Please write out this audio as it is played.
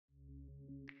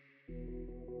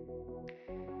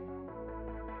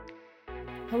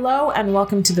Hello and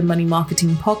welcome to the Money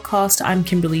Marketing Podcast. I'm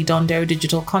Kimberly Dondo,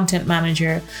 Digital Content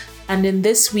Manager. And in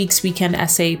this week's Weekend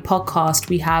Essay podcast,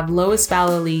 we have Lois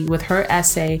Vallely with her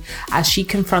essay as she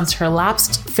confronts her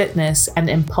lapsed fitness and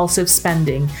impulsive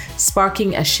spending,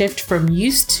 sparking a shift from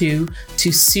used to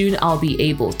soon I'll be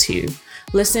able to.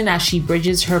 Listen as she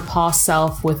bridges her past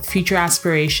self with future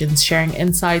aspirations, sharing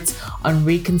insights on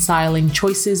reconciling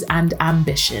choices and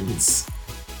ambitions.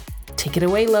 Take it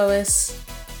away, Lois.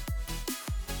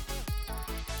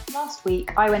 Last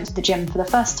week, I went to the gym for the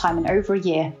first time in over a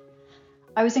year.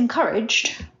 I was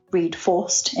encouraged, read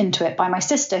forced, into it by my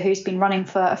sister who's been running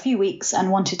for a few weeks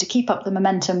and wanted to keep up the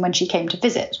momentum when she came to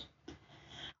visit.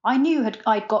 I knew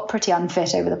I'd got pretty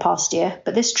unfit over the past year,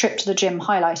 but this trip to the gym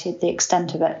highlighted the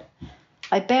extent of it.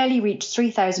 I barely reached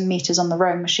 3,000 metres on the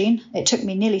rowing machine. It took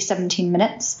me nearly 17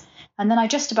 minutes, and then I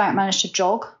just about managed to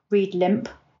jog, read limp,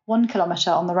 1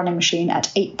 kilometre on the running machine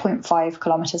at 8.5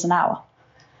 kilometres an hour.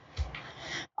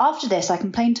 After this, I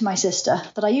complained to my sister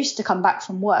that I used to come back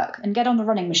from work and get on the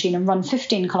running machine and run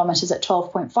 15 kilometres at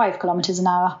 12.5 kilometres an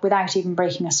hour without even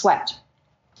breaking a sweat.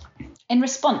 In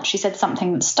response, she said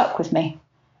something that stuck with me.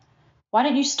 Why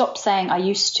don't you stop saying I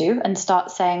used to and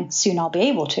start saying soon I'll be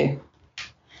able to?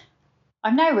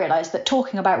 I've now realised that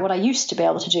talking about what I used to be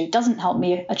able to do doesn't help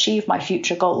me achieve my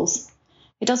future goals.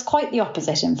 It does quite the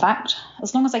opposite, in fact.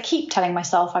 As long as I keep telling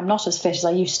myself I'm not as fit as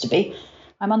I used to be,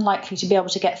 I'm unlikely to be able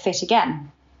to get fit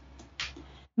again.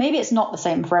 Maybe it's not the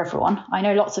same for everyone. I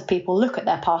know lots of people look at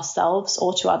their past selves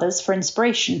or to others for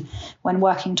inspiration when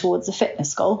working towards a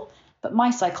fitness goal, but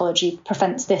my psychology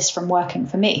prevents this from working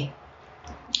for me.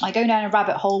 I go down a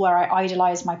rabbit hole where I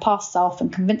idolise my past self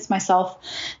and convince myself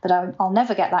that I'll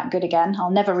never get that good again,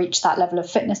 I'll never reach that level of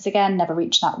fitness again, never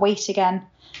reach that weight again.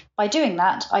 By doing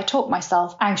that, I talk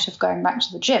myself out of going back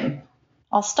to the gym.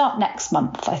 I'll start next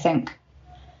month, I think.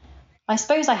 I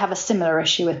suppose I have a similar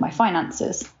issue with my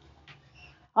finances.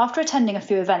 After attending a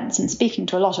few events and speaking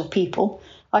to a lot of people,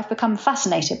 I've become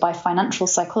fascinated by financial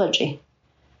psychology.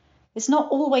 It's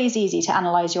not always easy to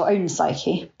analyse your own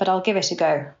psyche, but I'll give it a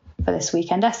go for this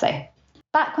weekend essay.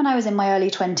 Back when I was in my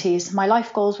early 20s, my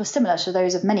life goals were similar to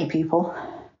those of many people.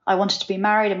 I wanted to be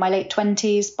married in my late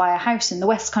 20s, buy a house in the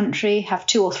West Country, have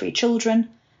 2 or 3 children.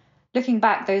 Looking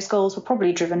back, those goals were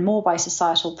probably driven more by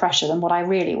societal pressure than what I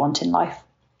really want in life.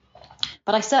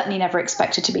 But I certainly never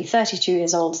expected to be 32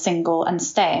 years old, single and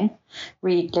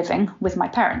living with my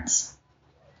parents.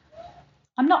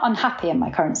 I'm not unhappy in my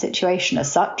current situation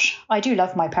as such. I do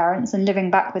love my parents and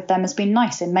living back with them has been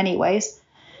nice in many ways,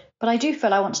 but I do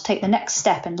feel I want to take the next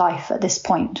step in life at this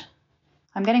point.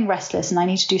 I'm getting restless and I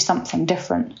need to do something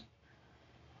different.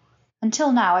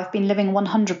 Until now, I've been living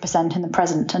 100% in the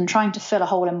present and trying to fill a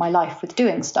hole in my life with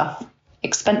doing stuff,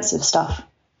 expensive stuff,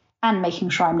 and making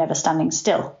sure I'm never standing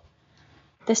still.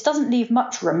 This doesn't leave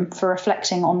much room for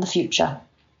reflecting on the future.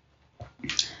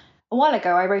 A while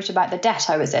ago, I wrote about the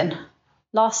debt I was in.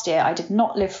 Last year, I did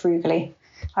not live frugally.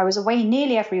 I was away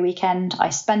nearly every weekend. I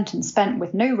spent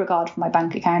with no regard for my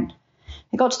bank account.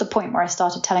 It got to the point where I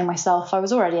started telling myself I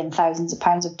was already in thousands of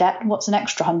pounds of debt. What's an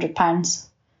extra £100?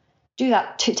 Do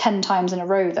that 10 times in a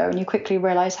row, though, and you quickly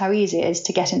realise how easy it is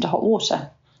to get into hot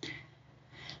water.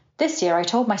 This year, I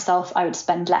told myself I would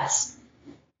spend less.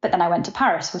 But then I went to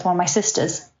Paris with one of my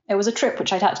sisters. It was a trip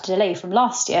which I'd had to delay from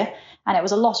last year, and it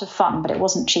was a lot of fun, but it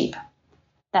wasn't cheap.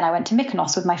 Then I went to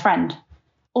Mykonos with my friend.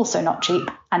 Also not cheap.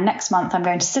 And next month I'm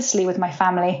going to Sicily with my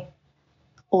family.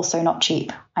 Also not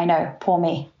cheap. I know, poor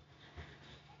me.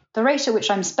 The rate at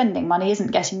which I'm spending money isn't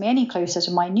getting me any closer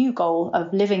to my new goal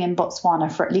of living in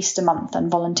Botswana for at least a month and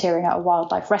volunteering at a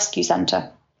wildlife rescue centre.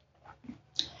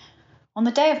 On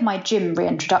the day of my gym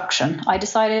reintroduction, I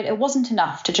decided it wasn't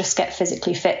enough to just get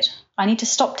physically fit. I need to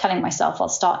stop telling myself I'll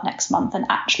start next month and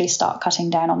actually start cutting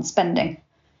down on spending.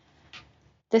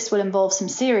 This will involve some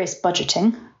serious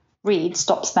budgeting,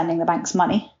 stop spending the bank's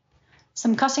money,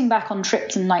 some cutting back on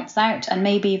trips and nights out, and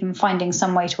maybe even finding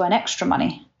some way to earn extra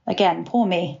money. Again, poor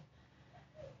me.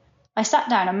 I sat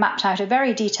down and mapped out a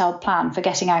very detailed plan for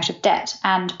getting out of debt,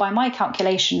 and by my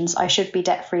calculations, I should be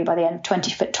debt-free by the end of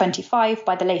 2025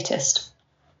 by the latest.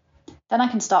 Then I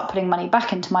can start putting money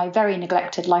back into my very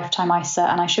neglected lifetime ISA,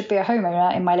 and I should be a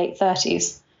homeowner in my late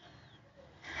 30s.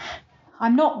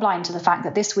 I'm not blind to the fact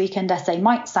that this weekend essay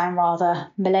might sound rather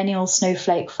millennial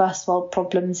snowflake first world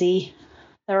problems-y.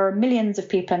 There are millions of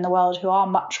people in the world who are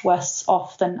much worse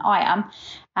off than I am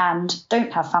and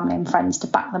don't have family and friends to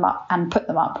back them up and put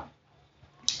them up.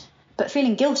 But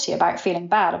feeling guilty about feeling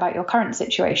bad about your current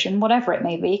situation, whatever it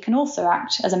may be, can also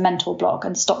act as a mental block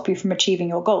and stop you from achieving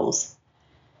your goals.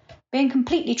 Being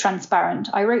completely transparent,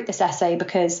 I wrote this essay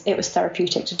because it was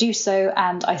therapeutic to do so,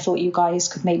 and I thought you guys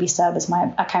could maybe serve as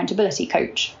my accountability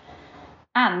coach.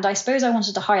 And I suppose I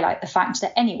wanted to highlight the fact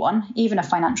that anyone, even a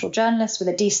financial journalist with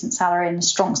a decent salary and a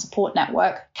strong support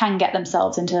network, can get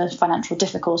themselves into financial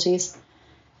difficulties.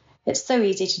 It's so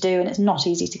easy to do and it's not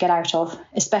easy to get out of,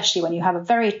 especially when you have a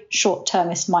very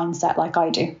short-termist mindset like I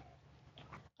do.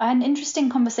 I had an interesting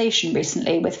conversation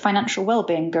recently with financial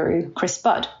wellbeing guru Chris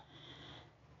Budd.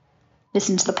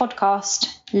 Listen to the podcast,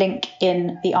 link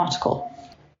in the article.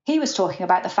 He was talking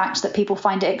about the fact that people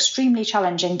find it extremely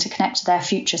challenging to connect to their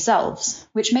future selves,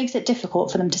 which makes it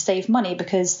difficult for them to save money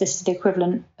because this is the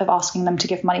equivalent of asking them to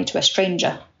give money to a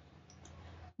stranger.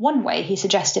 One way he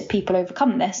suggested people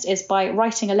overcome this is by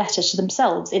writing a letter to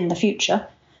themselves in the future,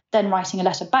 then writing a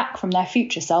letter back from their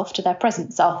future self to their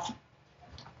present self.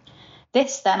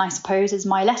 This, then, I suppose, is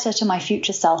my letter to my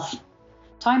future self.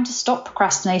 Time to stop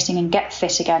procrastinating and get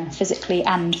fit again, physically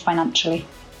and financially.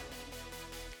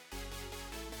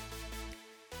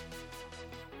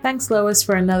 Thanks, Lois,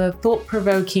 for another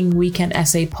thought-provoking weekend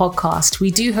essay podcast.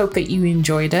 We do hope that you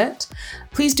enjoyed it.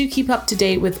 Please do keep up to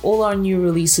date with all our new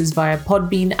releases via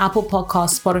Podbean, Apple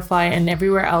Podcasts, Spotify, and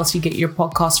everywhere else you get your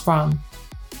podcast from.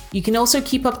 You can also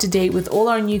keep up to date with all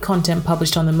our new content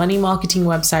published on the Money Marketing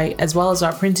website, as well as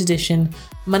our print edition,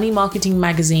 Money Marketing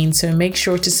Magazine, so make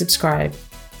sure to subscribe.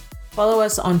 Follow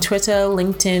us on Twitter,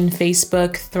 LinkedIn,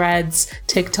 Facebook, Threads,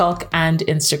 TikTok, and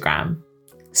Instagram.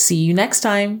 See you next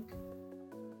time.